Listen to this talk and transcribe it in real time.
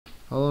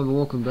Hello and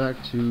welcome back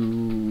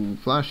to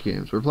Flash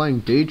Games. We're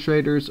playing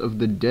Daytraders of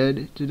the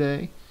Dead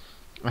today.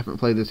 I haven't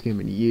played this game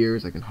in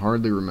years. I can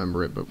hardly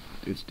remember it, but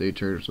it's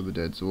Daytraders of the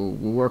Dead, so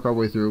we'll work our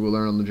way through. We'll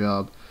learn on the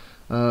job.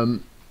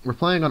 We're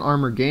playing on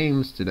Armor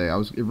Games today. I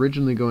was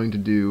originally going to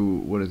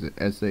do, what is it,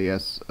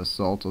 SAS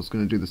Assault. I was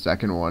going to do the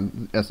second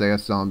one,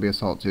 SAS Zombie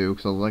Assault 2,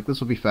 because I was like, this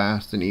will be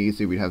fast and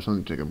easy. We'd have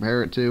something to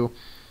compare it to.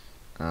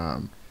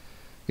 You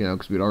know,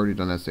 because we'd already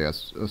done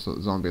SAS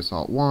Zombie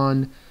Assault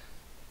 1.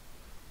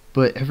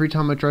 But every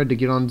time I tried to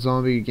get on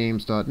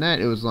zombiegames.net,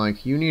 it was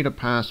like, you need a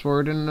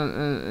password, and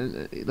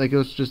like, it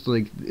was just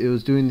like, it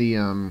was doing the,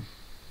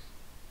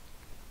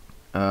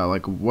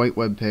 like, white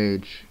web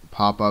page,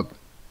 pop-up,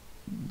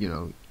 you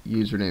know,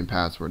 username,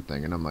 password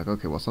thing, and I'm like,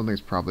 okay, well,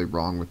 something's probably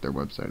wrong with their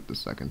website at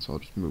this second, so I'll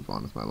just move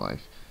on with my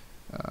life.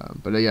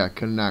 But yeah, I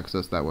couldn't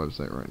access that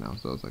website right now,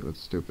 so I was like,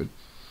 that's stupid.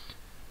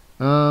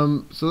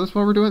 So that's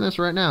why we're doing this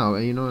right now,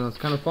 and, you know, I was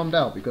kind of bummed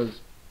out, because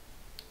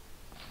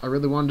I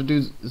really wanted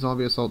to do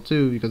Zombie Assault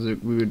 2 because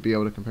we would be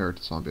able to compare it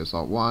to Zombie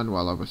Assault 1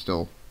 while I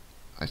still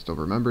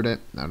remembered it.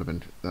 That would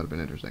have been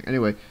interesting.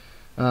 Anyway,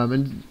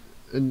 and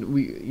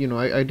we, you know,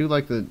 I do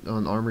like the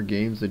on Armor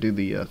Games they do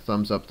the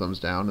thumbs up, thumbs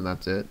down, and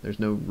that's it. There's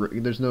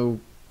no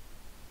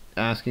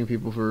asking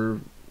people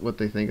for what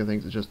they think of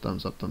things. It's just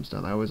thumbs up, thumbs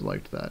down. I always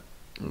liked that.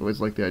 I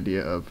always liked the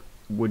idea of,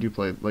 would you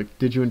play, like,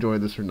 did you enjoy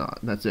this or not?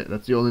 And that's it.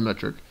 That's the only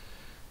metric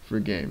for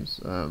games.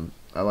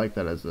 I like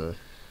that as a,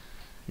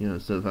 you know,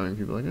 instead of having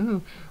people like,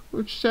 oh,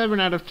 which 7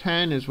 out of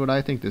 10 is what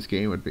I think this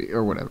game would be,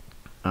 or whatever.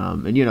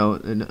 And you know,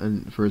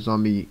 and for a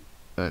zombie,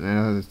 and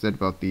as I said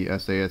about the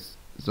SAS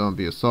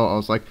Zombie Assault, I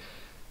was like,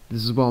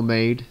 this is well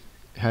made,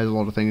 has a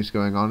lot of things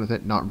going on with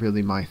it, not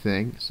really my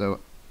thing, so,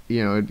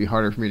 you know, it'd be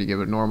harder for me to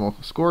give a normal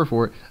score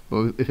for it,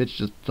 but if it's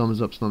just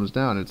thumbs up, thumbs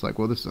down, it's like,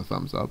 well, this is a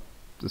thumbs up,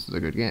 this is a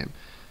good game.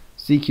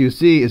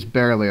 CQC is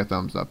barely a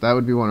thumbs up. That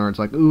would be one where it's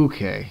like,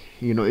 okay,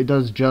 you know, it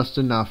does just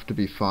enough to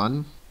be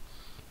fun,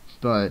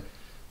 but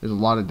there's a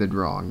lot it did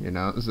wrong, you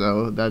know,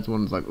 so that's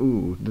one that's like,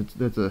 ooh,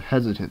 that's a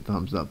hesitant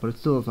thumbs up, but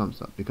it's still a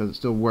thumbs up, because it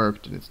still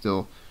worked, and it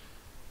still,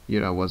 you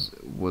know, was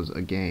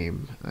a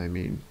game. I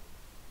mean,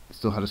 it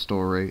still had a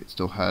story, it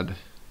still had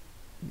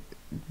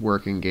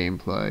working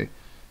gameplay,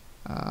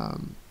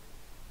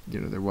 you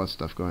know, there was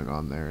stuff going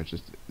on there. It's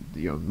just,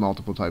 you know,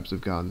 multiple types of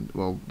gun.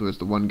 Well, there's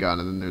the one gun,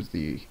 and then there's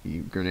the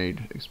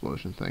grenade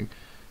explosion thing.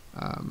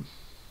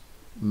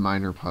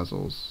 Minor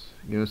puzzles,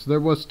 you know, so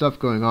there was stuff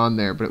going on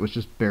there, but it was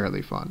just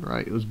barely fun,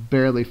 right? It was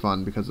barely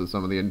fun because of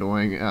some of the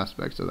annoying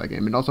aspects of that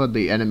game. It also had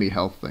the enemy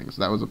health thing,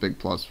 so that was a big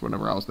plus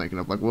whenever I was thinking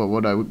of, like, well,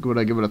 would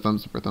I give it a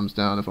thumbs up or thumbs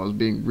down if I was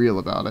being real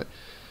about it,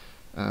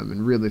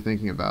 and really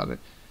thinking about it.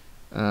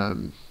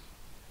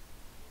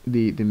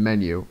 The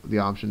menu, the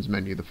options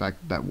menu, the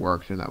fact that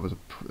worked and that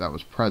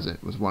was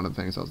present was one of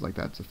the things I was like,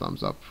 that's a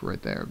thumbs up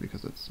right there,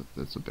 because it's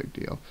a big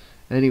deal.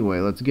 Anyway,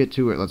 let's get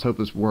to it. Let's hope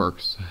this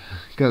works,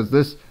 because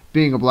this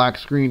being a black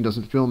screen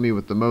doesn't fill me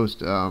with the most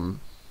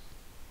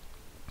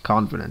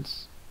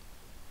confidence.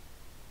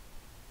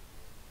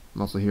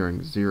 I'm also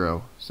hearing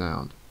 0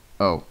 sound.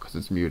 Oh, because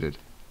it's muted.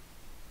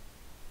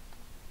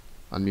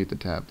 Unmute the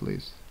tab,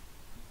 please.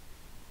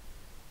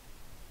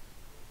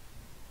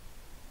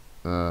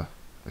 I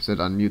said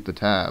unmute the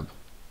tab.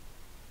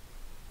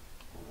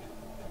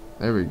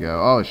 There we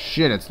go. Oh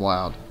shit, it's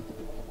loud.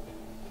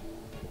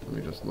 Let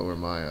me just lower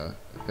my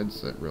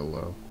headset real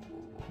low.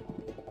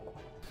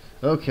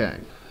 Okay.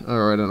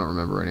 Alright, I don't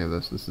remember any of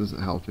this. This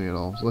doesn't help me at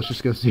all. So let's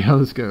just go see how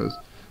this goes.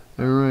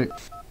 Alright.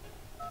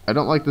 I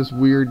don't like this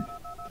weird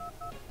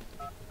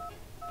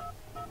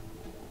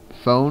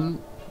phone,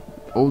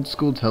 old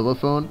school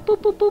telephone,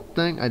 boop boop boop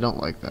thing. I don't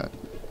like that.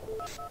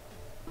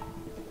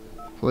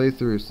 Play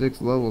through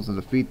 6 levels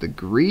and defeat the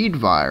G.R.E.E.D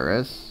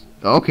virus.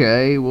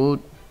 Okay, we'll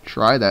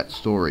try that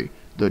story.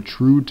 The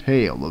True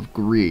Tale of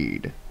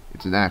G.R.E.E.D.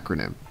 It's an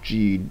acronym.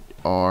 G.R.E.E.D.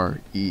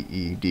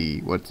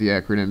 What's the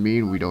acronym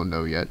mean? We don't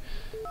know yet.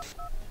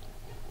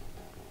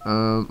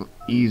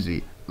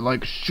 Easy.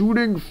 Like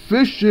shooting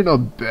fish in a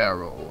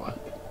barrel.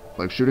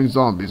 Like shooting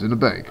zombies in a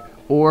bank.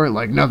 Or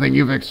like nothing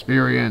you've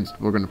experienced.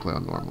 We're gonna play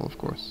on normal, of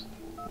course.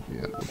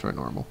 Yeah, we'll try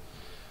normal.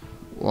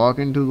 Walk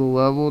into the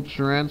level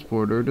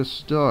transporter to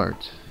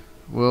start.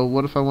 Well,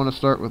 what if I want to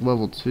start with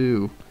level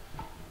 2?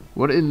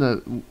 What is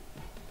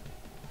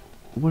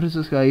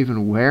this guy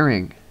even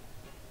wearing?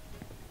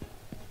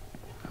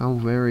 How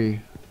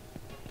very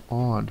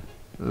odd.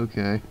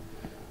 Okay.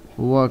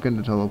 We'll walk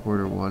into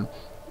teleporter 1.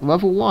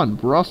 Level 1,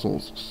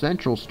 Brussels,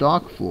 central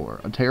stock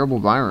floor. A terrible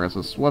virus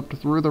has swept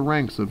through the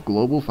ranks of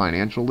global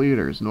financial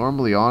leaders.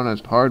 Normally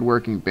honest,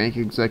 hard-working bank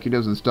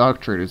executives and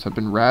stock traders have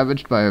been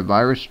ravaged by a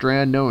virus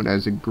strand known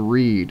as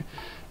G.R.E.E.D.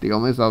 The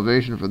only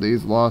salvation for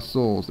these lost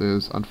souls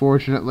is,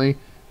 unfortunately,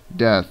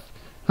 death.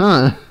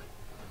 Huh.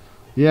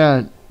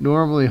 Yeah,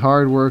 normally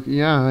hard work.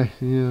 Yeah,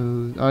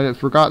 I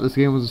forgot this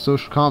game was a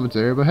social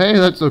commentary, but hey,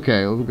 that's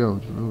okay. We'll go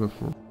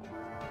for it.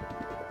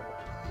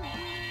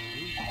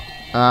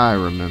 I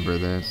remember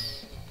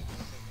this.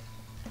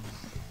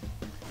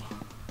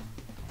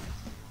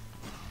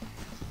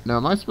 Now,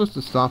 am I supposed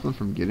to stop them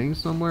from getting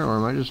somewhere, or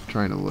am I just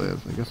trying to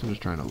live? I guess I'm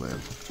just trying to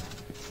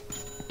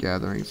live.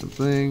 Gathering some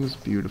things.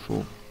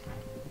 Beautiful.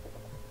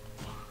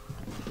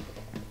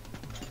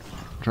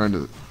 Trying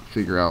to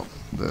figure out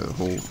the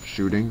whole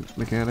shooting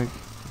mechanic.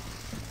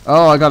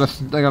 Oh, I got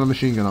a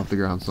machine gun off the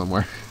ground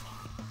somewhere.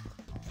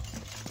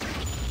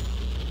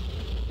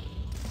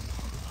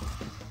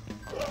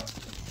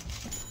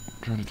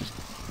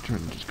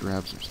 trying to just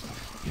grab some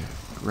stuff. Yeah,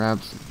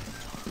 grab some.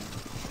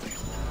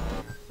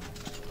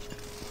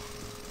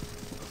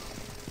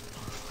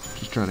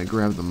 Just trying to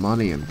grab the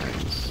money and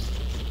things.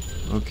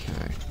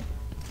 Okay.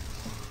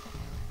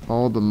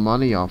 All the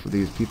money off of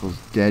these people's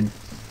dead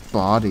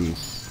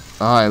bodies.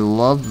 Oh, I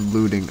love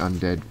looting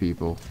undead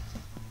people.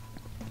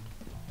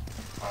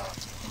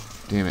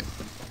 Damn it.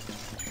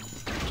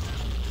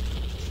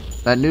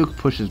 That nuke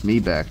pushes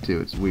me back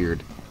too, it's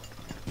weird.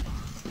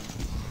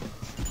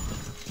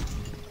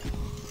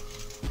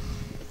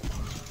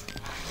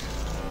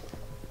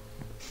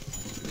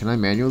 Can I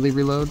manually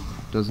reload?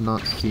 Does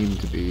not seem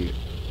to be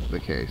the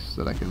case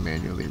that I can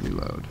manually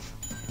reload.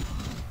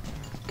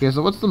 Okay,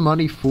 so what's the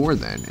money for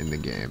then in the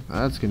game?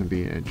 That's going to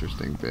be an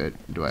interesting bit.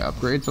 Do I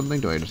upgrade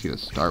something? Do I just need to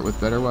start with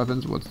better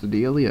weapons? What's the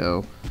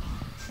dealio?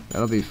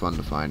 That'll be fun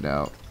to find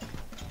out.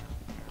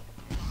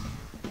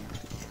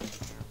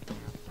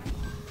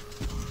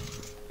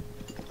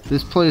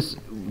 This place,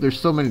 there's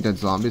so many dead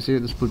zombies here,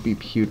 this would be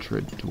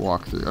putrid to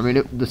walk through. I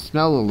mean, the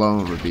smell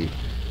alone would be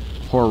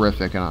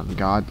horrific and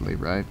ungodly,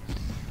 right?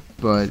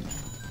 But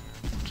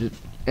just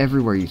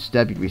everywhere you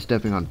step, you'd be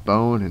stepping on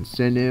bone and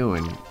sinew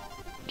and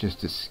just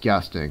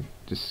disgusting.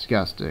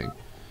 Disgusting.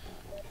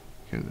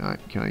 Can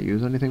I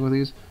use anything with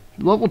these?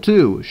 Level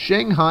 2,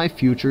 Shanghai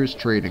Futures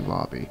Trading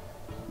Lobby.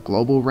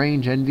 Global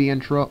range envy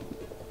entropy,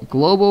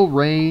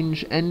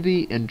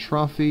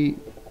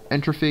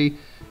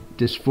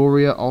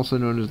 dysphoria, also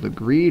known as the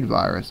G.R.E.E.D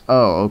virus.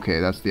 Oh, okay,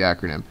 that's the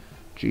acronym.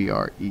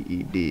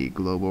 G.R.E.E.D.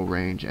 Global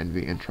range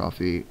envy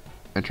entropy,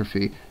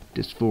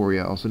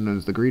 dysphoria, also known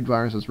as the G.R.E.E.D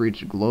virus, has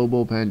reached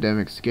global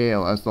pandemic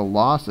scale. As the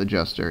loss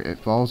adjuster, it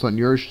falls on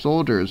your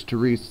shoulders to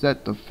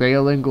reset the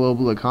failing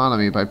global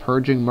economy by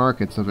purging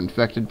markets of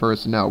infected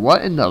personnel.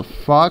 What in the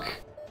fuck?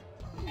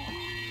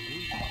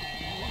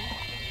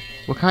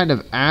 What kind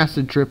of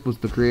acid trip was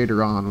the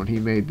creator on when he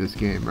made this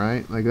game,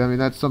 right? Like, I mean,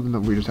 that's something that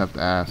we just have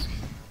to ask.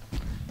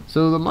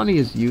 So the money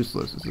is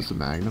useless. Is this a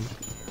magnum?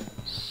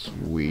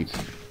 Sweet.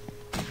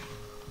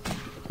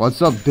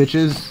 What's up,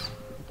 bitches?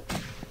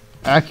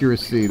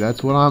 Accuracy,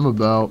 that's what I'm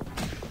about.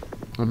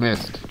 I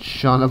missed.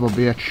 Son of a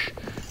bitch.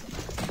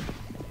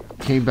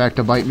 Came back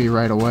to bite me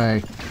right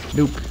away.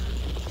 Nuke.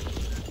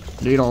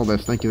 Need all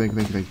this. Thank you, thank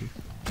you, thank you, thank you.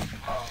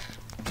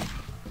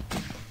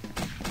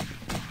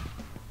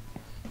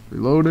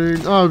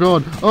 Reloading. Oh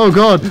god. Oh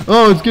god.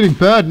 Oh, it's getting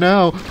bad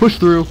now. Push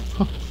through.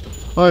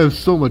 I have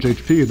so much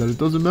HP that it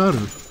doesn't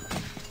matter.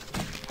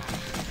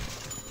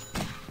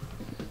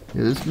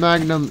 Yeah, this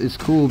Magnum is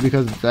cool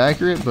because it's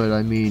accurate, but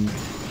I mean,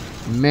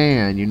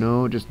 man, you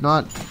know, just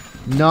not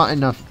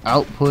enough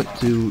output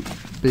to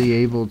be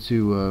able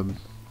to,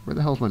 where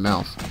the hell's my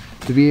mouse?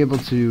 To be able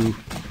to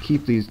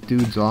keep these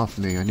dudes off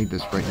me. I need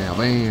this right now.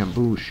 Bam,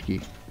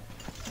 booshki.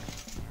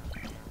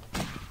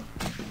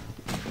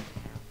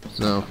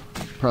 So,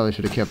 probably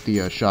should have kept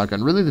the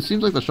shotgun. Really, this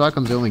seems like the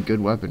shotgun's the only good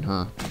weapon,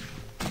 huh?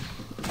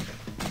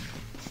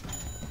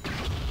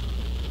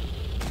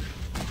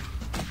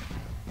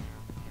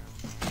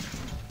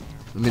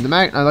 I mean,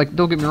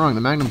 don't get me wrong,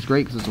 the Magnum's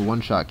great because it's a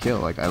one-shot kill.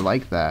 Like, I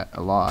like that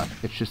a lot.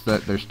 It's just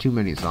that there's too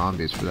many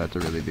zombies for that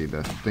to really be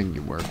the thing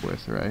you work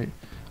with, right?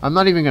 I'm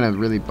not even gonna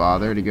really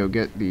bother to go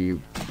get the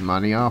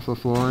money off the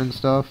floor and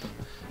stuff.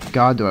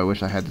 God, do I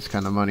wish I had this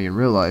kind of money in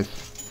real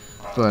life.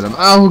 But,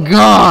 oh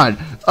god!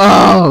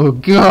 Oh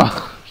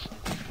god!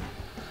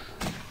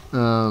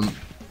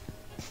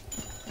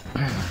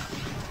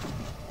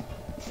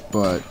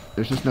 But,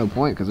 there's just no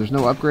point, because there's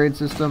no upgrade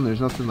system, there's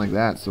nothing like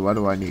that, so why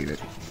do I need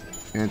it?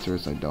 Answer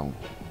is I don't.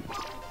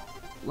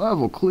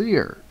 Level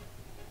clear.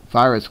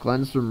 Virus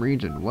cleansed from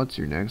region. What's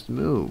your next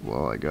move?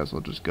 Well, I guess I'll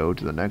just go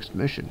to the next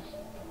mission.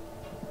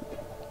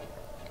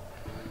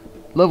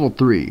 Level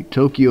 3.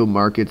 Tokyo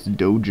Market's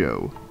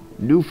Dojo.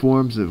 New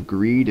forms of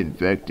greed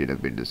infected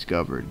have been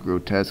discovered.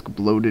 Grotesque,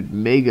 bloated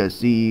mega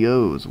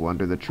CEOs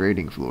wander the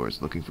trading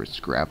floors looking for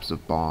scraps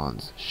of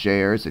bonds,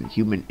 shares, and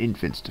human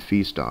infants to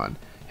feast on.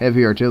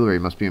 Heavy artillery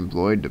must be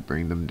employed to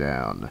bring them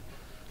down.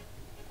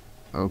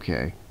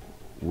 Okay.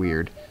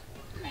 Weird.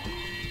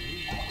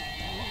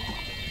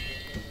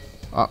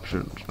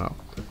 Options. No.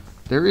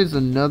 There is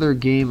another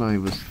game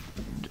I'm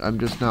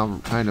just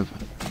now kind of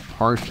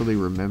partially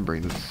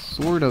remembering. That's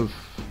sort of...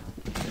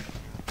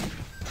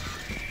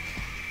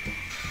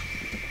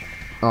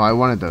 Oh, I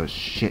wanted those.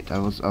 Shit. I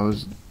was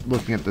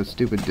looking at the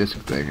stupid disc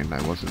thing and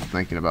I wasn't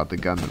thinking about the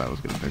gun that I was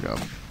gonna pick up.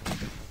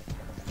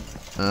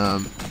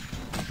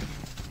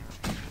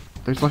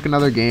 There's like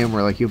another game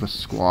where like you have a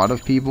squad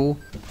of people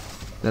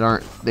that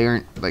aren't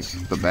like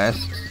the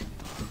best,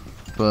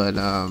 but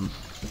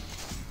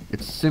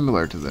it's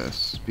similar to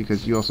this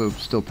because you also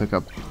still pick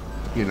up,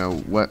 you know,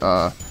 what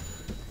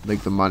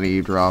like the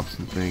money drops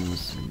and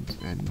things,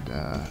 and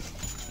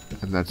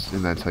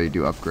that's how you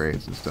do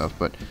upgrades and stuff.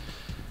 But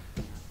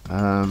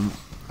I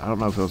don't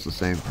know if it was the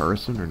same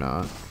person or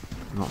not.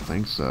 I don't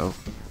think so.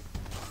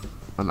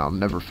 And I'll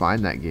never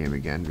find that game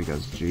again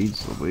because,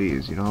 jeez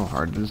Louise, you know how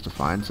hard it is to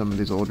find some of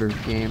these older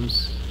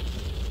games.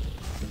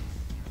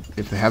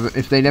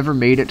 If they never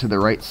made it to the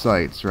right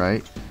sites,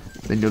 right,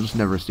 then you'll just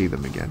never see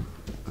them again.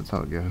 That's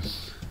how it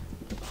goes.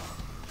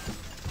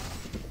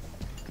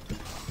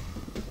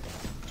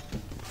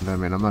 And I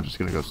mean, I'm not just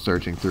gonna go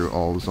searching through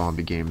all the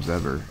zombie games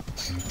ever.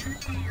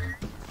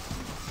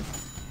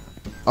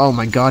 Oh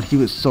my God, he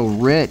was so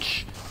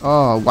rich.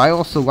 Oh, why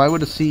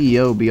would a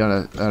CEO be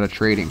on a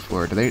trading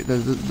floor? Do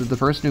the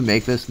person who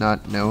make this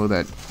not know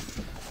that,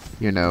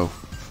 you know,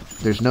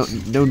 there's no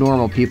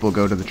normal people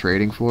go to the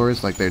trading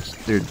floors? Like there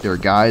are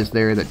guys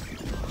there that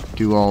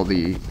do all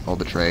the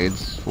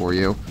trades for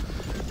you.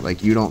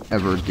 Like you don't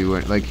ever do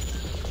it. Like,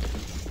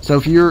 so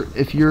if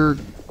you're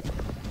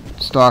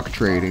stock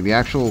trading, the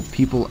actual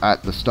people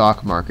at the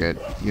stock market,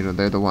 you know,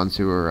 they're the ones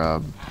who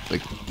are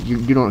like you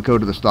don't go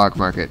to the stock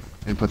market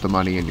and put the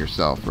money in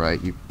yourself,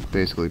 right? You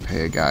basically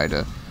pay a guy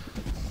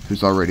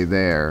who's already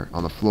there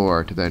on the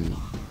floor to then,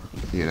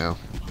 you know,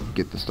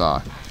 get the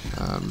stock.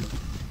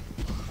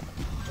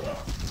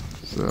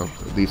 So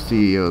these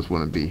CEOs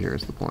wouldn't be here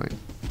is the point.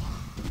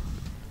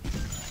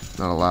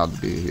 Not allowed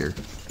to be here.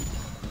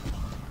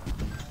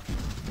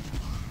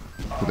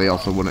 But they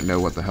also wouldn't know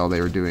what the hell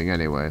they were doing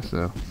anyway,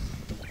 so.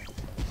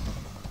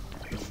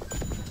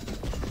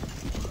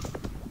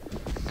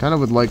 Kind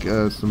of would like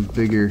some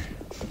bigger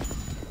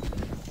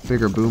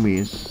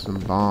boomies,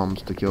 some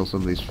bombs to kill some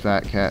of these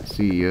fat cat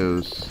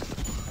CEOs.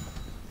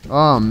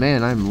 Oh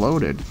man, I'm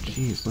loaded.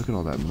 Jeez, look at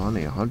all that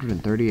money.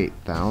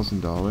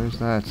 $138,000.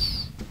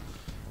 That's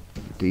a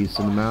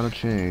decent amount of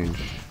change.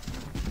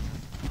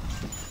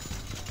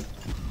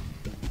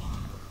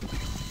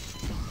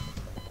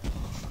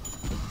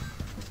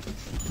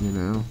 You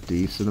know,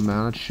 decent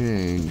amount of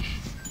change.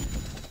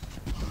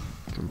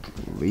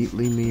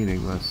 Completely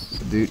meaningless.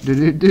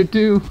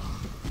 Do.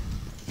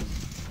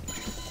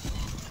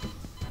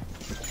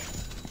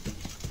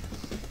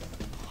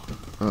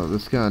 Oh,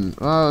 this gun.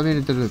 Oh, I mean,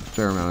 it did a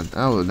fair amount of...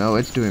 Oh, no,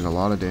 it's doing a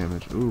lot of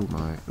damage. Ooh,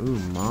 my. Ooh,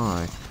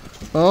 my.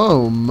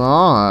 Oh,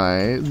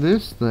 my.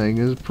 This thing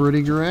is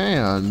pretty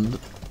grand.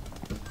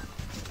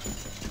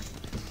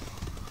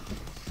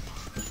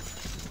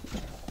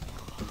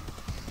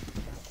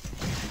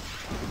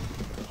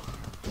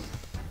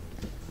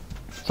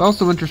 It's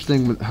also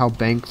interesting with how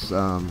banks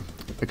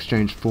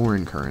exchange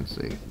foreign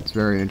currency. It's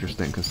very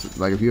interesting because,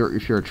 like, if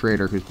you're a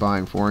trader who's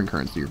buying foreign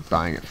currency, you're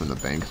buying it from the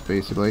banks,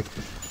 basically.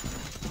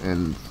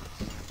 And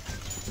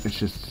it's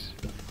just,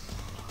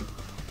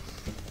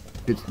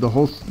 it's the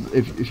whole,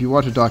 if you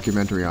watch a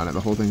documentary on it,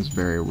 the whole thing's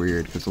very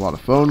weird, because it's a lot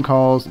of phone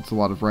calls, it's a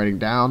lot of writing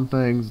down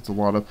things, it's a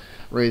lot of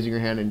raising your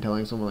hand and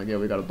telling someone, like, yeah,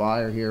 we got a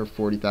buyer here,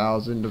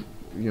 40,000,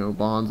 you know,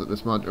 bonds at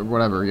this much, or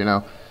whatever, you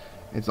know.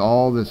 It's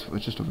all this,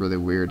 it's just a really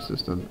weird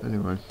system.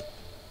 Anyway.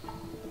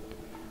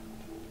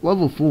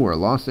 Level 4,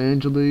 Los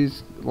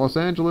Angeles,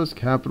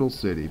 capital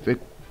city.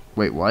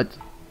 Wait, what?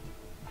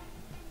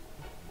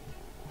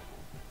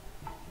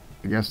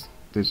 I guess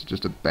there's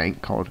just a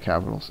bank called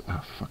Capital.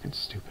 Oh, fucking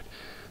stupid.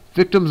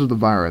 Victims of the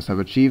virus have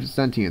achieved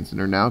sentience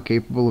and are now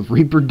capable of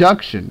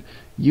reproduction.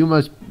 You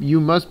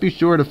must be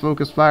sure to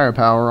focus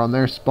firepower on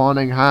their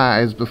spawning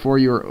hives before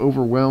you are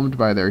overwhelmed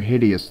by their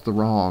hideous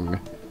throng.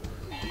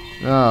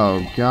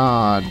 Oh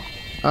God.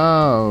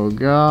 Oh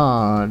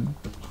God.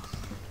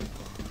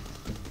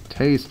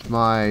 Taste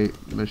my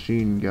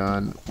machine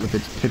gun with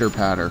its pitter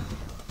patter.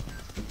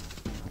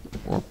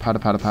 Or pata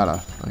pata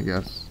pata, I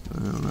guess. I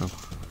don't know.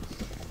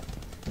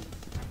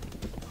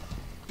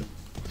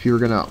 If you were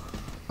gonna,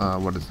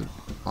 what is it?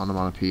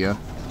 Onomatopoeia.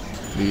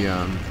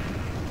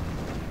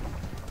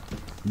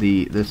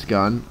 This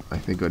gun, I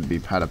think it would be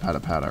pata pata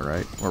pata,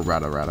 right? Or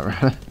rata rata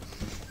rata.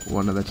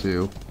 One of the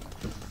two.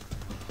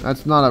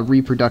 That's not a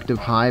reproductive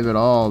hive at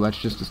all. That's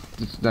just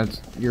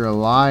you're a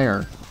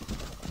liar.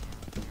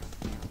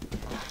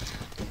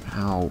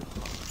 Ow.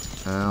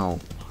 Ow.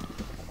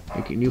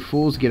 Hey, can you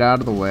fools get out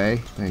of the way?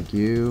 Thank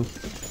you.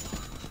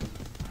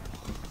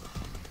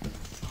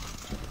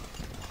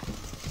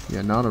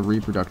 Yeah, not a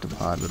reproductive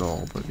hive at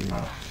all, but, you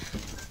know.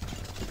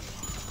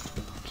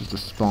 Just a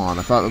spawn.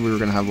 I thought that we were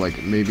gonna have,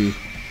 like, maybe...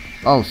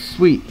 Oh,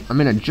 sweet! I'm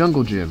in a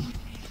jungle gym.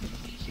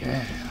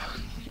 Yeah.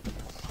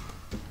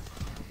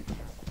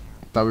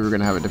 Thought we were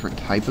gonna have a different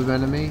type of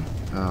enemy.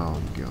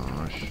 Oh,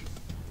 gosh.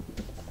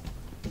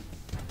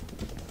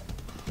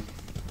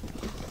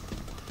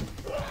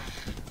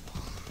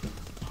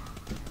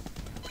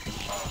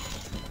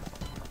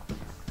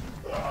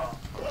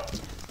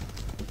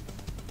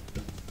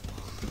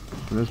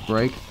 This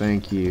break,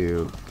 thank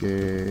you,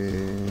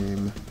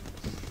 game.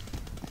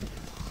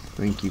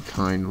 Thank you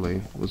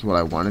kindly was what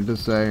I wanted to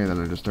say, and then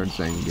I just started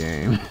saying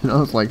game. And I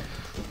was like,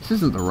 this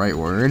isn't the right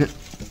word.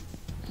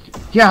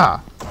 Yeah,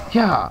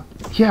 yeah,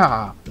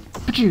 yeah.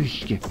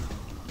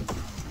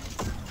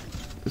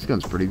 This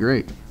gun's pretty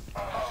great.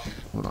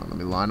 Hold on, let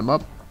me line them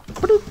up.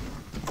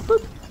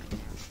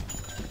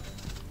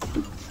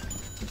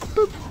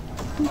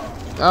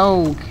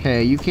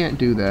 Okay, you can't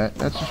do that.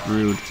 That's just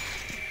rude.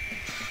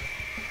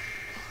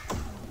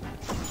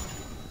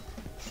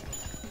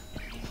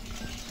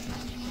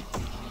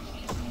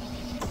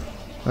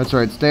 That's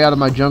right, stay out of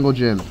my jungle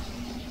gym.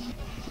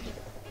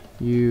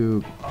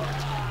 You...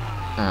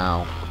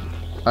 Ow.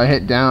 I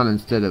hit down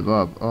instead of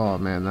up. Oh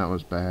man, that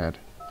was bad.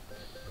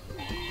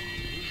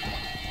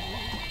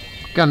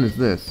 What gun is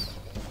this?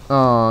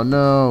 Oh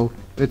no.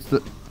 It's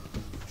the...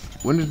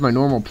 When did my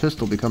normal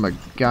pistol become a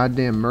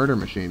goddamn murder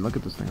machine? Look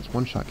at this thing. It's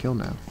one-shot kill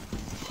now.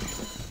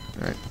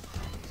 Alright.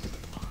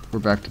 We're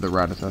back to the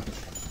ratata.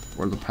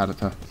 Or the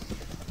patata.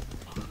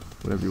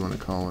 Whatever you want to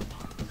call it.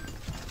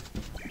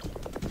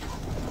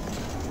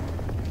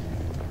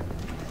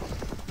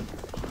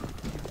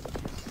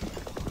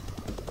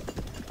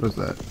 What's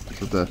that?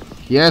 Is it the...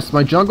 Yes,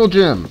 my jungle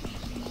gym!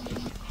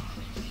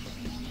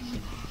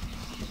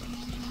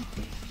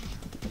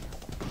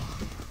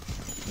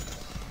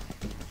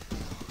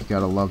 You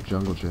gotta love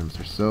jungle gyms.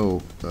 They're so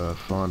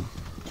fun.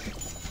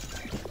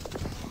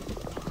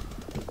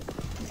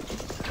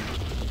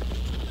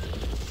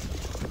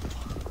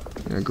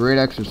 And a great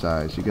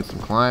exercise. You get some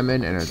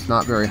climbing, and it's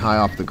not very high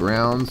off the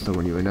ground, so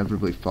when you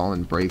inevitably fall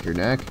and break your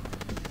neck...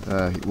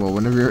 well,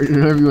 whenever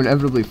you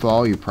inevitably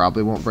fall, you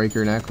probably won't break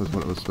your neck, was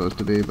what it was supposed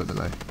to be, but then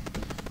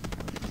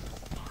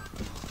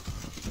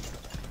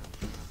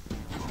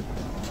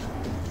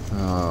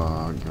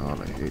Oh,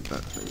 God, I hate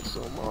that thing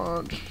so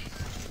much.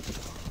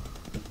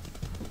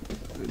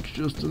 It's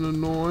just an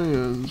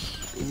annoyance.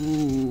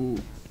 Ooh.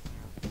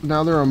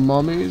 Now there are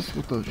mummies?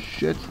 What the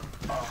shit?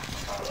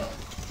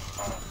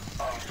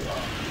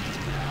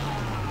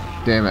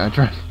 Damn it, I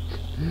tried.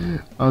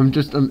 I'm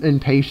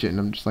impatient.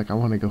 I'm just like, I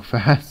want to go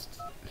fast.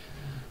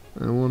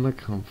 I want to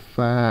come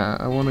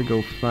fast. I want to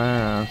go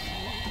fast.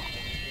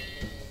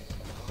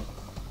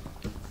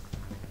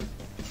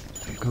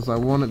 Because I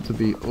want it to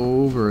be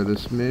over,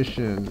 this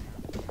mission.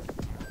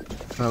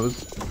 I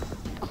was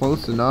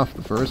close enough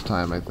the first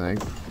time, I think.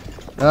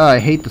 Oh, I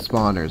hate the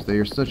spawners. They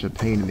are such a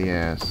pain in the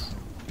ass.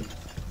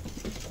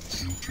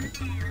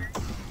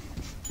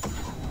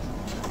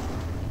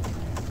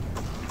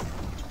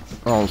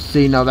 Oh,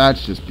 see, now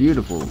that's just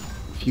beautiful.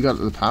 If you got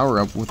the power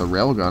up with a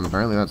railgun,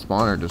 apparently that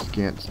spawner just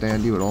can't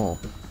stand you at all.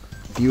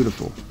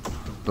 Beautiful.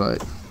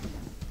 But,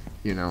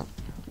 you know,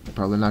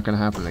 probably not going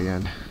to happen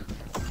again.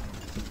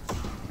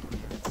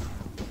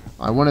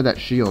 I wanted that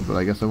shield, but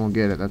I guess I won't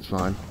get it. That's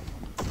fine.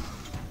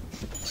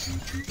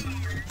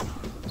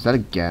 Is that a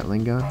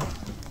Gatling gun?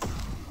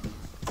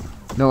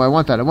 No, I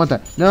want that. I want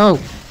that. No!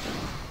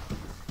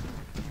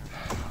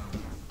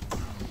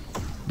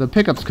 The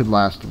pickups could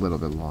last a little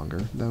bit longer.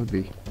 That'd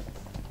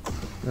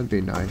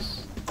be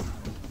nice.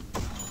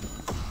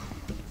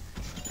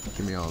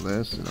 Give me all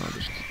this, and I'll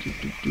just...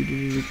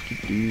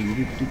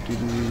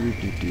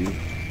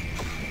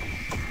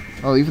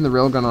 Oh, even the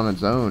railgun on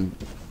its own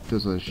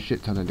does a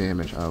shit ton of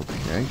damage.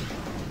 Okay.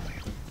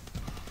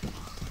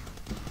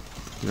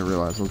 Didn't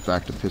realize I was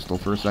back to pistol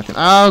for a second.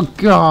 Oh,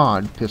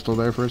 God! Pistol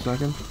there for a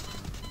second.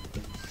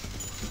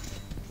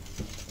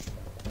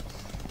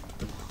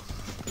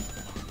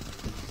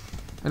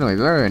 Anyway,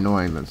 very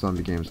annoying that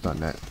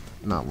zombiegames.net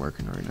not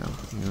working right now.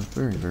 You know,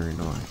 very, very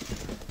annoying.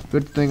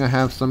 Good thing I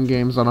have some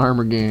games on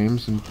Armor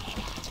Games, and...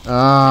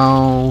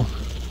 Oh...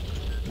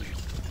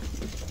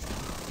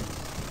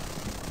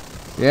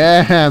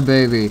 Yeah,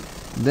 baby!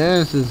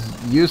 This is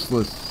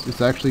useless.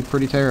 It's actually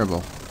pretty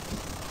terrible.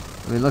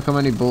 I mean, look how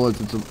many bullets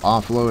it's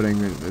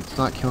offloading. It's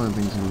not killing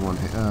things in one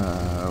hit.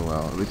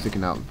 Well, at least it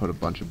can output a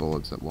bunch of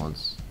bullets at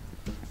once.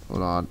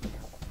 Hold on.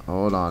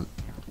 Hold on.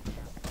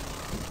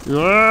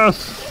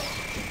 Yes!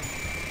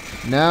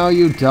 Now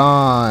you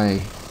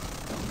die.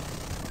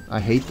 I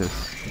hate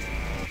this.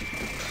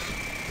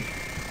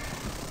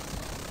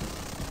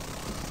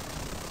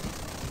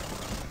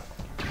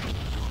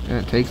 And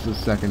it takes a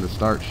second to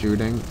start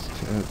shooting.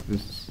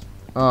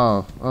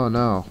 Oh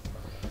no.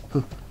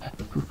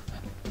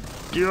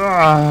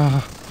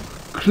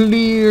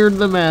 Clear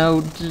them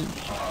out.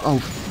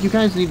 Oh, you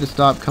guys need to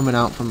stop coming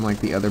out from like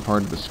the other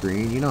part of the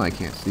screen. You know I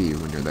can't see you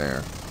when you're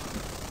there.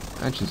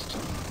 That's just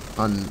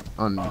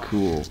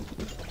uncool.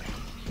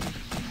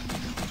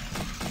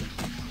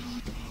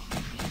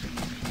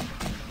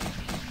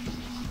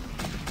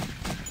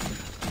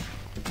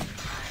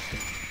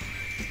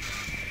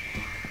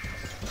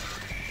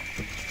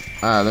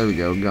 Ah, there we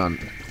go, gun.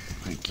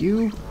 Thank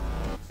you.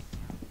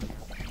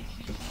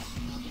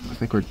 I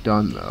think we're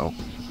done, though.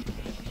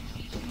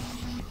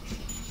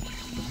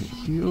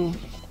 Thank you.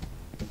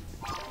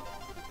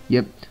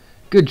 Yep.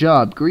 Good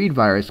job. Greed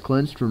virus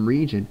cleansed from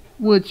region.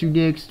 What's your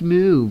next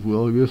move?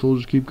 Well, I guess I'll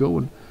just keep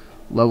going.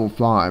 Level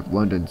 5,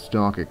 London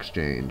Stock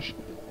Exchange.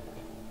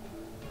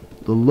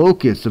 The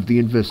locus of the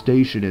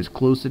infestation is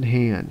close at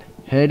hand.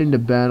 Head into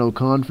battle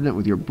confident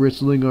with your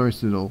bristling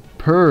arsenal.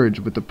 Purge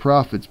with the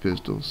Prophet's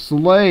pistol.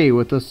 Slay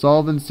with the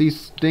Solvency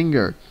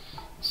Stinger.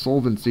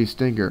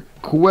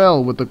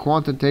 Quell with the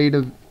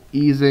quantitative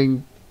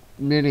easing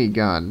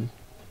minigun.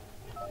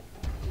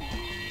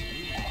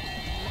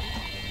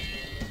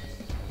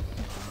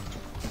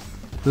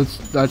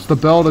 That's the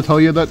bell to tell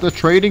you that the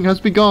trading has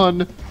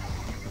begun.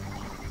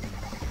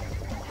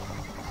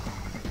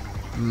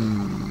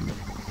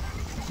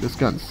 This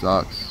gun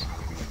sucks.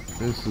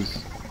 This is...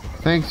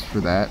 Thanks for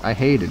that. I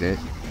hated it.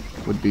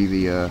 Would be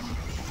the,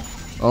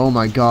 Oh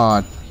my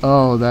god.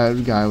 Oh,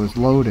 that guy was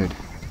loaded.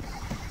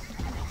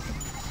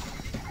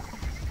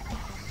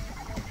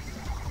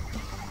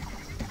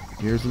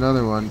 Here's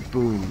another one.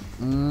 Boom.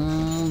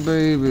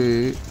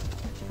 Baby.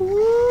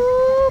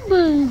 Ooh,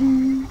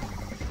 baby.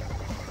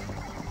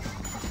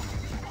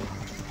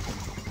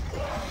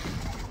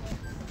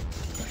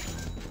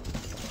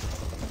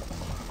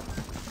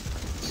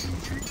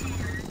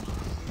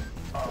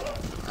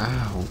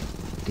 Ow.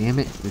 Damn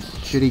it, this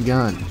shitty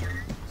gun.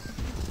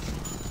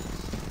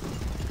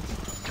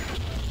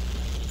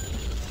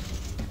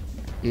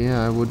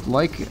 Yeah, I would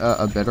like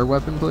a better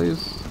weapon,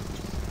 please.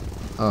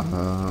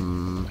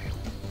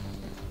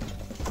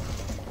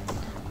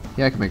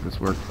 Yeah, I can make this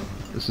work.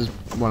 This is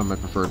one of my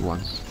preferred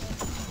ones.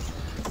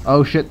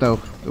 Oh shit, though.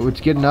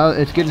 It's getting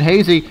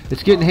hazy.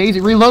 It's getting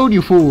hazy. Reload,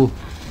 you fool.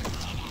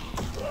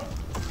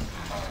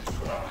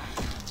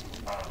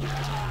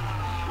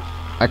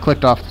 I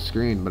clicked off the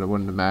screen, but it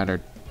wouldn't have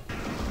mattered.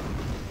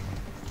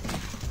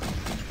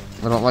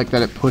 I don't like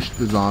that it pushed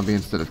the zombie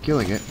instead of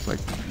killing it. It's like,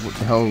 what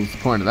the hell is the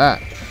point of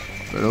that?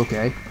 But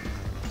okay.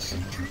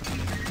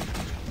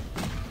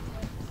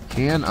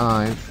 Can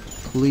I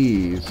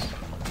please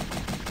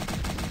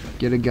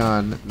get a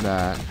gun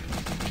that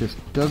just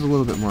does a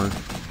little bit more?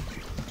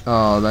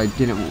 Oh, I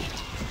didn't.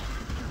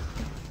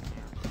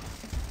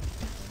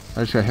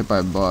 I just got hit by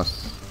a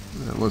bus.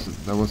 That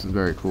wasn't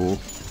very cool.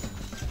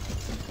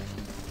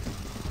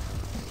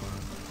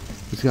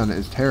 This gun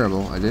is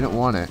terrible. I didn't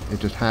want it.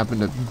 It just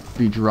happened to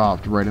be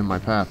dropped right in my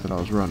path that I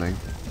was running.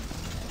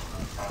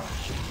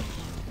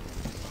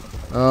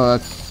 Oh,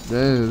 this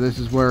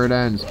is where it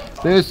ends.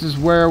 This is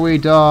where we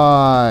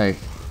die.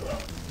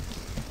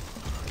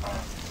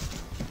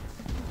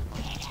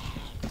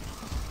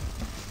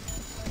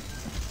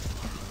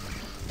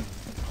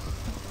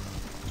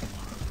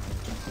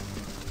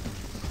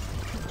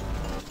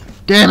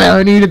 Damn it,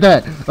 I needed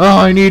that. Oh,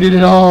 I needed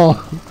it all.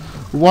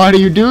 Why do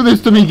you do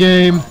this to me,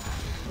 game?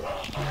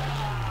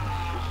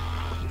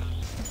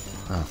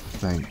 Oh,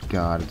 thank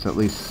God. It's at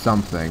least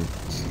something.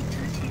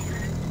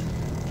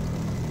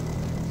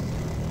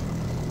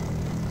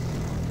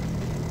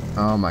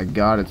 Oh my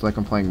god, it's like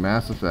I'm playing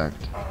Mass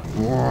Effect.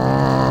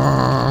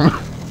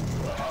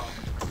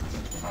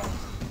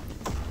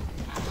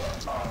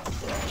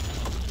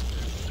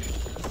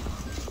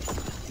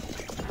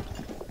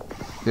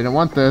 Didn't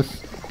want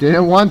this.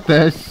 Didn't want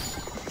this.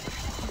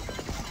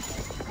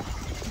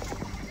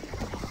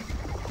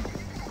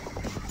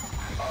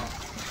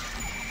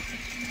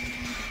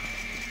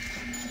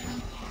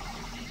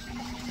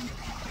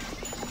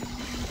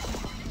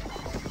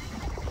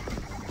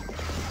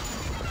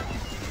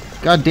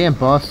 Goddamn,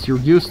 boss, you're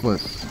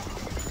useless.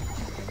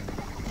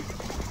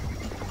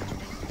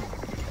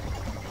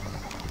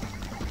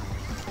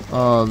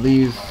 Oh,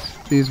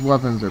 these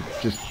weapons are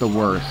just the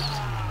worst.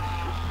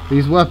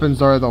 These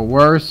weapons are the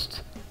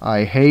worst.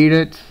 I hate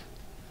it.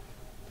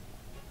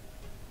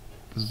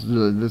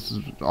 This is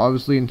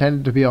obviously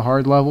intended to be a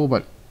hard level,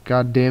 but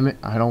god damn it,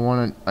 I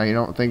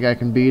don't think I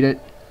can beat it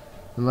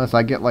unless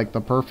I get like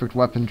the perfect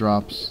weapon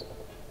drops.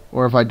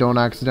 Or if I don't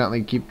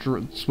accidentally keep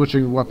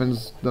switching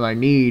weapons that I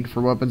need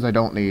for weapons I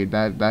don't need.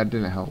 That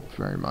didn't help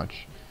very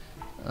much.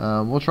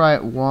 We'll try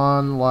it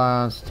one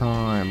last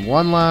time.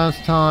 One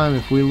last time.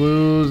 If we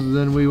lose,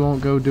 then we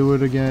won't go do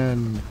it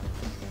again.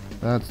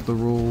 That's the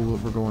rule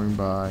that we're going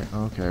by.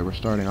 Okay, we're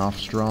starting off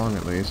strong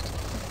at least.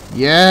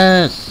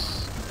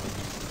 Yes!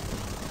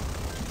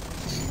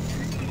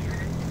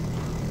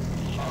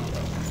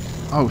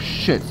 Oh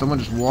shit, someone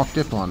just walked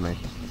up on me.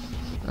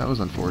 That was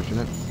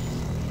unfortunate.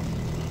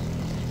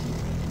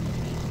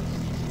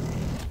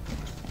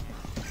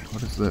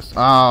 What is this?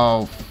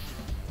 Oh!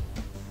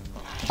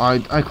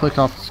 I clicked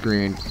off the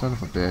screen. Son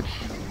of a bitch.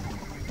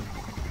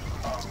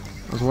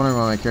 I was wondering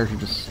why my character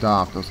just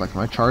stopped. I was like,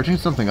 am I charging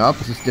something up?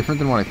 Is this different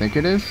than what I think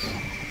it is?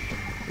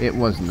 It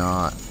was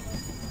not.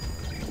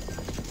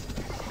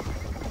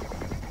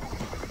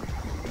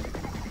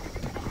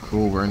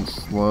 Cool, we're in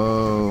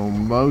slow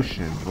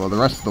motion. Well, the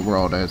rest of the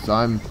world is.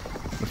 I'm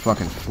the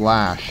fucking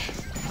Flash.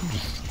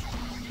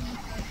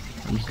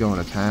 I'm just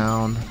going to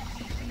town.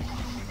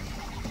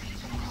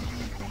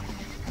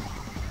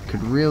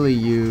 Could really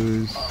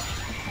use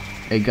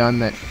a gun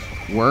that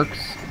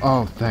works.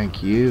 Oh,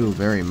 thank you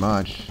very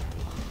much.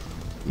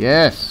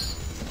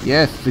 Yes!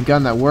 Yes, it's a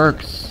gun that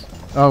works.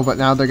 Oh, but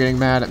now they're getting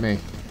mad at me.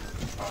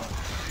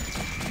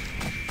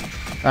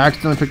 I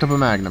accidentally picked up a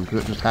Magnum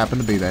because it just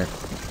happened to be there.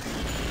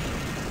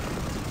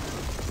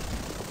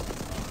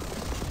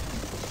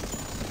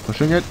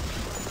 Pushing it.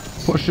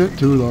 Push it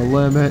to the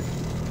limit.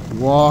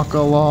 Walk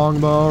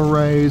along the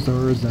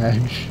razor's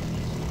edge.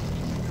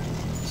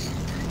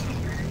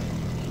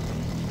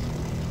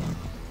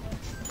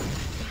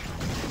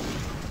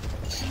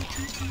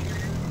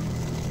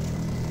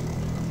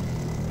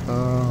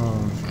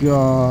 Oh,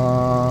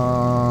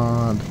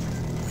 God.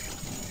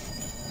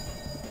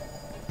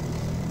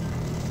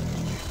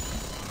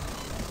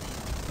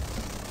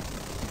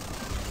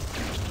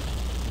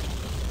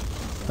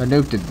 I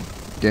nuked it,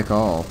 dick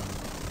all.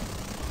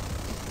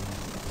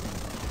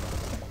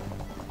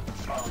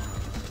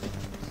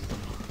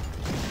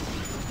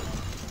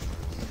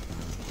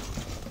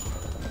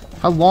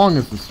 How long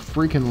is this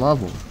freaking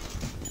level?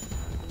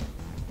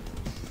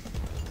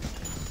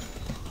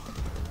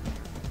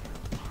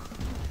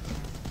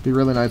 It'd be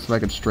really nice if I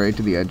could stray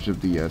to the edge of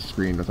the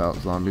screen without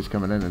zombies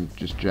coming in and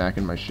just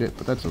jacking my shit,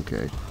 but that's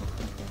okay.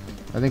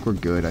 I think we're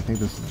good. I think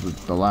this is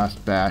the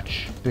last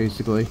batch,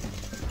 basically.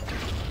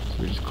 So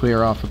we just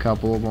clear off a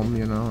couple of them,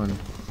 you know, and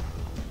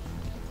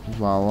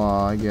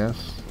voila, I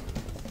guess.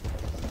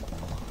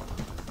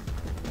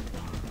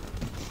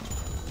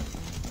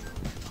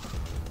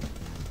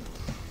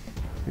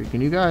 Hey,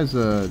 can you guys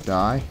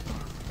die?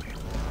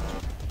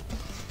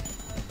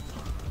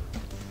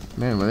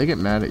 Man, when they get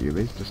mad at you,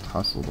 they just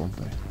hustle, don't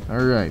they?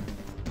 Alright.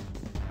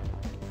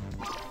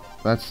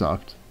 That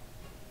sucked.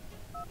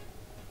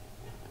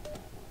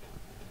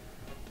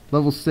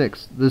 Level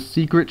 6. The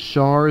secret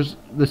shares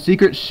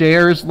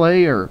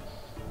layer.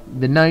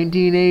 The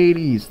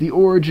 1980s. The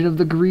origin of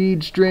the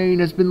G.R.E.E.D strain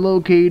has been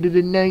located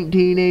in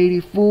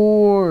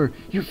 1984.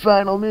 Your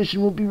final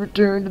mission will be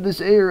returned to this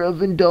era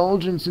of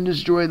indulgence and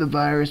destroy the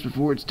virus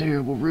before its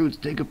terrible roots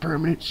take a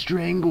permanent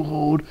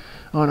stranglehold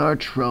on our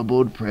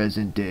troubled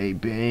present-day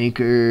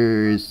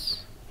bankers.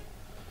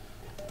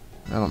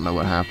 I don't know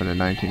what happened in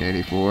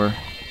 1984.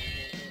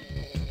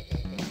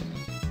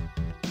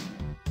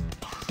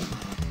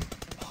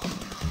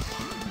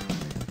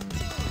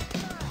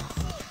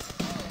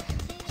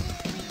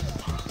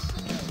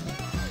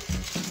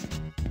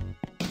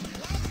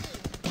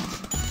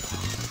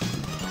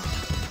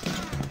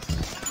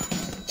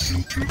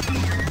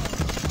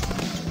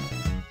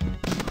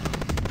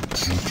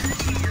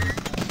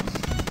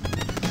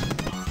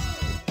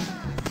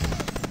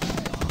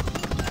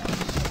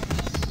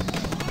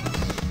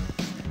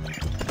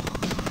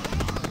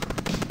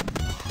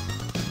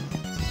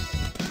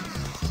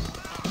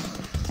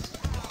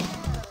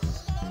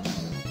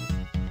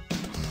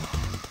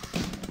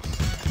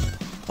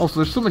 Also,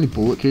 there's so many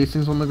bullet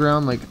casings on the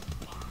ground, like,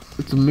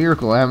 it's a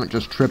miracle I haven't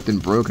just tripped and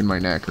broken my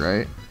neck,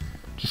 right?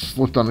 Just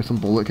slipped onto some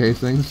bullet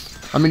casings.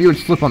 I mean, you would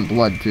slip on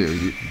blood,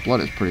 too. Blood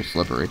is pretty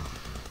slippery,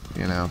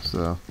 you know,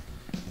 so...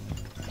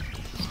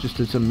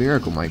 It's a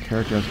miracle my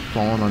character hasn't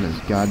fallen on his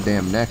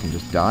goddamn neck and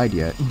just died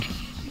yet.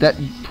 That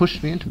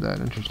pushed me into that,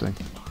 interesting.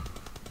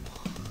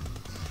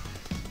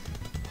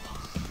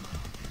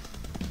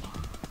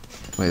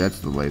 Wait, that's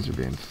the laser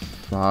beam.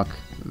 Fuck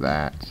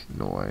that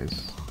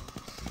noise.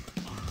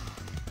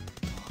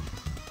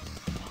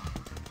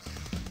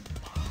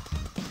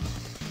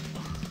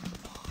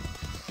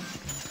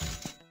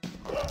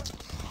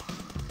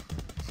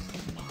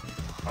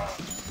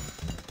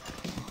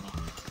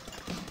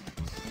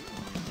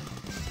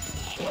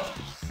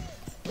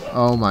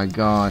 Oh my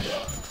gosh.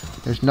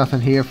 There's nothing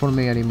here for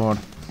me anymore.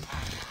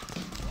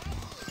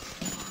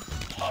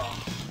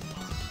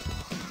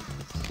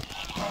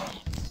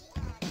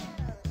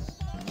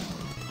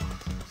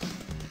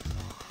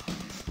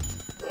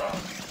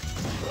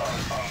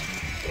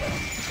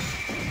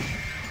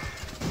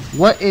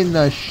 What in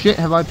the shit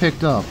have I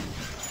picked up?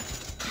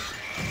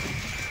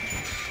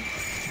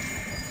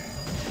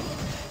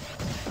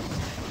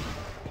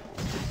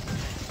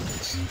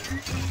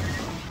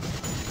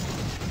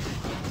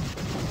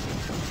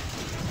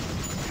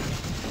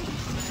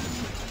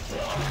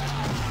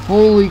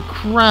 Holy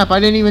crap,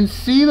 I didn't even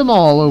see them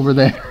all over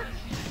there.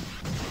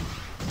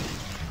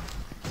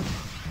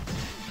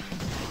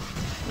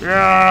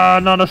 Yeah,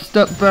 not a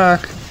step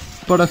back,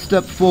 but a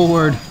step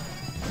forward.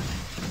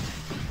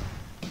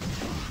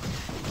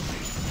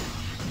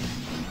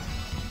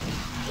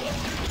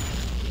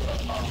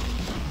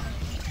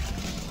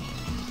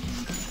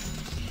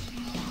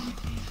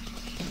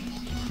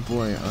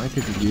 Boy, I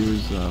could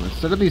use,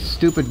 instead of these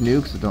stupid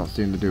nukes that don't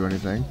seem to do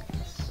anything,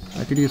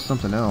 I could use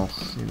something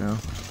else, you know?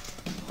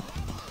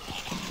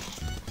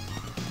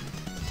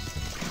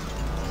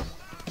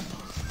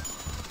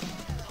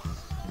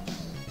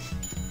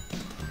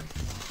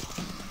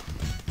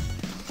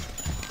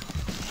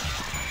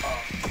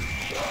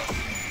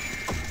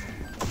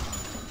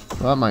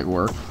 Well, that might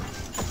work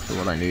for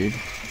what I need.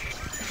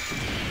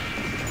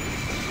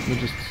 Let me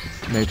just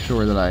make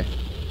sure that I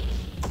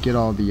get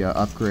all the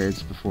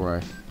upgrades before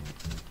I...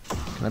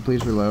 Can I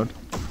please reload?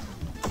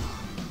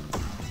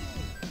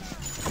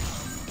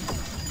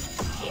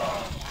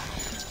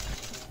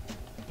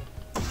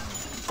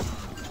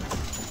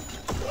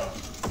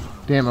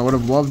 Damn, I would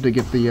have loved to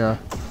get the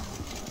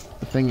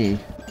thingy.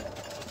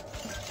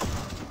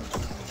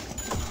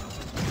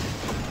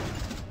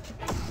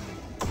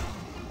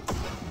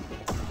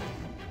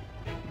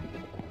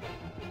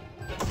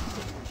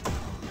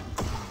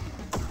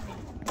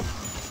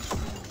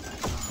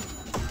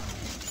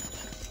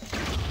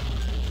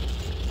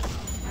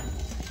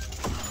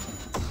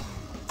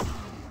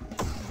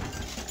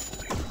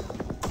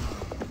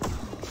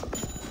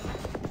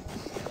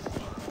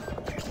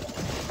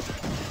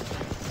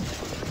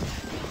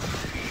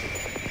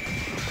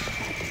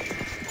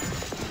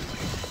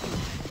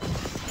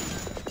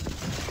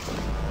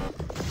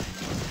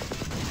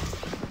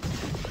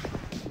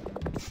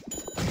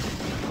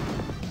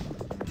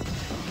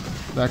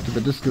 Back to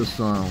the disco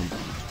sound.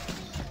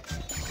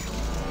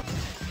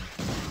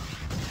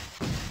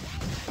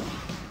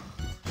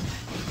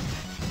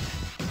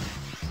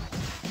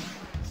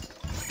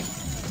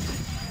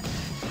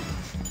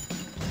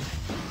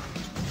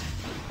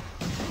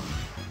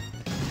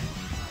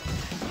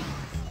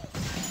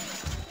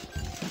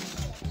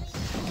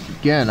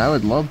 Again, I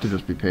would love to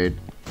just be paid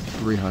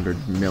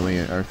 $300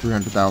 million or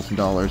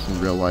 $300,000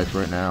 in real life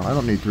right now. I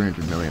don't need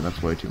 $300 million.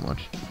 That's way too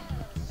much.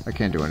 I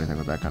can't do anything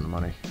with that kind of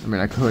money. I mean,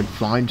 I could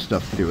find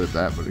stuff to do with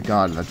that, but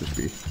God, that's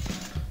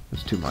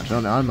too much.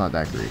 I'm not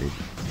that greedy.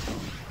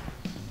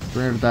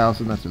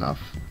 300,000, that's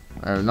enough.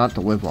 Not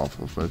to live off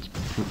of, but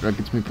that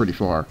gets me pretty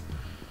far.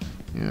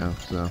 You know,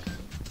 so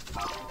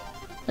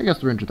I guess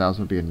 300,000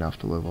 would be enough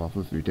to live off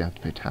of if you didn't have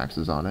to pay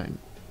taxes on it.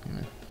 You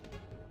know.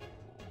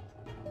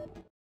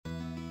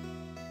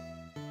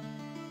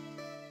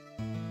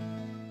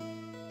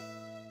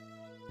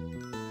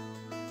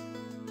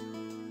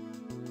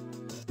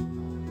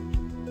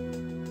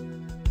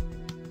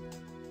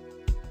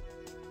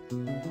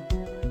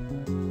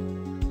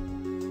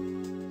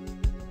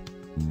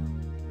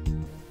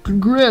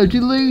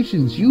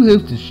 Congratulations, you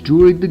have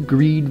destroyed the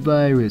greed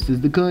virus.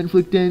 As the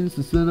conflict ends,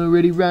 the sun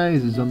already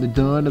rises on the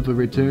dawn of a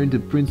return to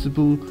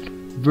principled,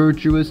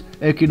 virtuous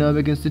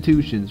economic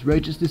institutions.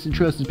 Righteousness and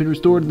trust has been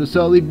restored in the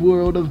solid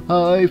world of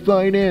high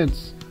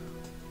finance.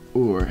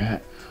 Or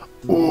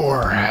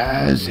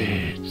has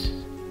it?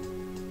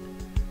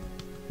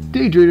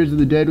 Daytraders of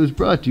the Dead was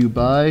brought to you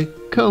by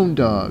Cone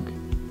Dog.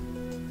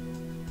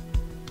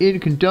 In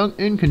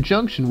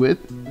conjunction with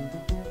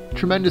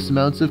tremendous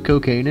amounts of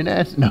cocaine and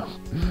acid. No.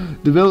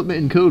 Development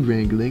and code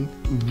wrangling.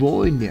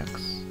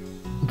 Voinex.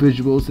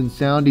 Visuals and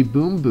soundy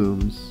boom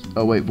booms.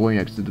 Oh wait,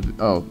 Voinex did the...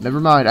 Oh, never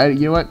mind.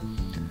 You know what?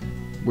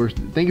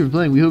 Thank you for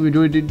playing. We hope you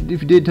enjoyed it.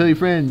 If you did, tell your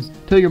friends.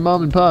 Tell your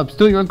mom and pops.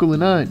 Tell your uncle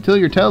and aunt. Tell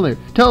your teller.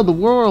 Tell the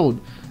world.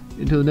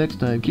 Until next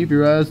time, keep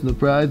your eyes on the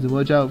prize and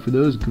watch out for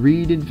those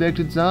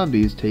greed-infected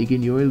zombies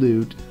taking your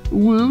loot.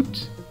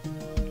 Woot!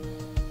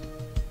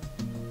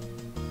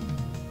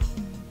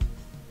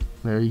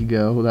 There you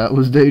go. That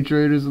was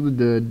Daytraders of the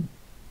Dead.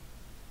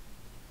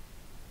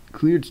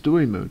 Cleared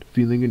story mode.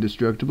 Feeling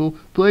indestructible?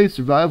 Play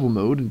survival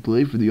mode and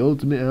play for the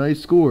ultimate high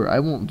score. I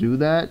won't do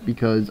that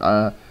because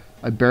I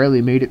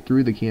barely made it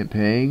through the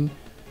campaign.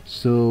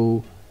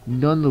 So,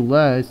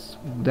 nonetheless,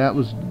 that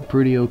was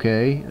pretty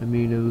okay. I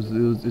mean,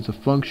 it's a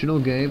functional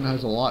game. It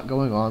has a lot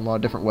going on, a lot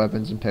of different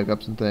weapons and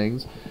pickups and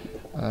things.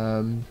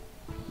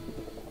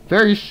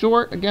 Very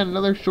short. Again,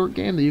 another short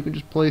game that you can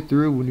just play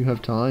through when you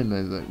have time,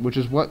 which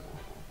is what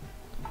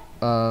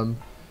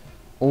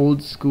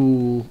old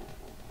school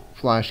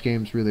Flash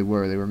games really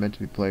were. They were meant to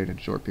be played in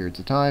short periods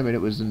of time, and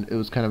it was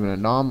kind of an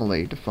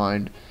anomaly to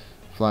find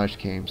Flash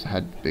games that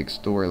had big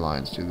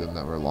storylines to them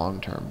that were long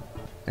term.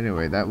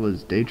 Anyway, that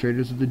was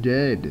Daytraders of the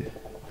Dead,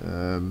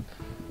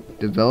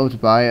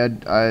 developed by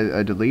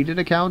a deleted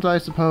account, I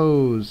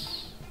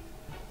suppose.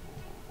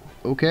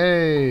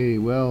 Okay,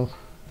 well,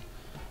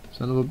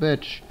 son of a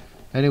bitch.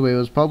 Anyway, it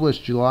was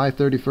published July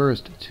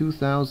 31st,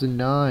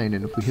 2009,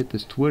 and if we hit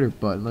this Twitter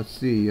button, let's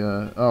see,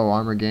 oh,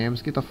 Armor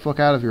Games, get the fuck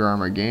out of here,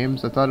 Armor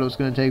Games. I thought it was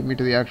going to take me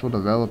to the actual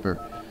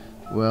developer.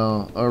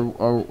 Well,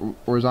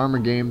 or is Armor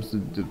Games,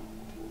 did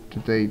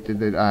they,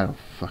 I don't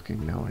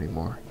fucking know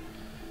anymore.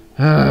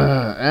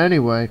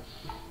 Anyway,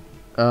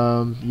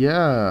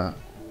 yeah,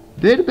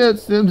 that about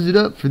sums it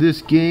up for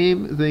this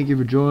game. Thank you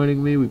for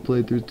joining me. We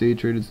played through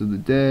Daytraders of the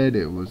Dead.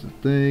 It was a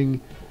thing.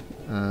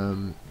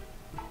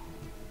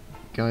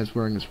 Guy's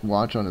wearing his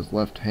watch on his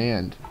left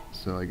hand,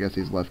 so I guess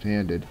he's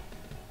left-handed.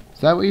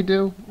 Is that what you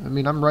do? I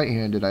mean, I'm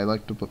right-handed. I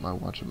like to put my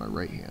watch on my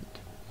right hand,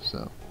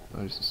 so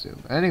I just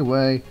assume.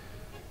 Anyway,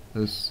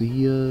 I'll see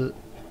ya.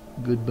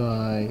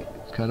 Goodbye.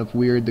 It's kind of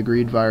weird. The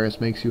greed virus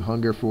makes you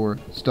hunger for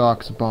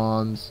stocks,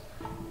 bonds,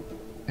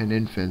 and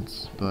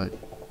infants, but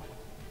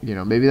you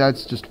know, maybe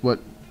that's just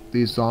what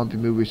these zombie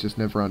movies just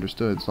never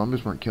understood.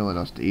 Zombies weren't killing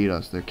us to eat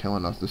us. They're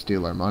killing us to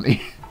steal our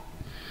money.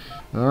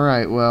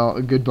 Alright,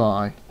 well,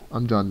 goodbye.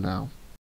 I'm done now.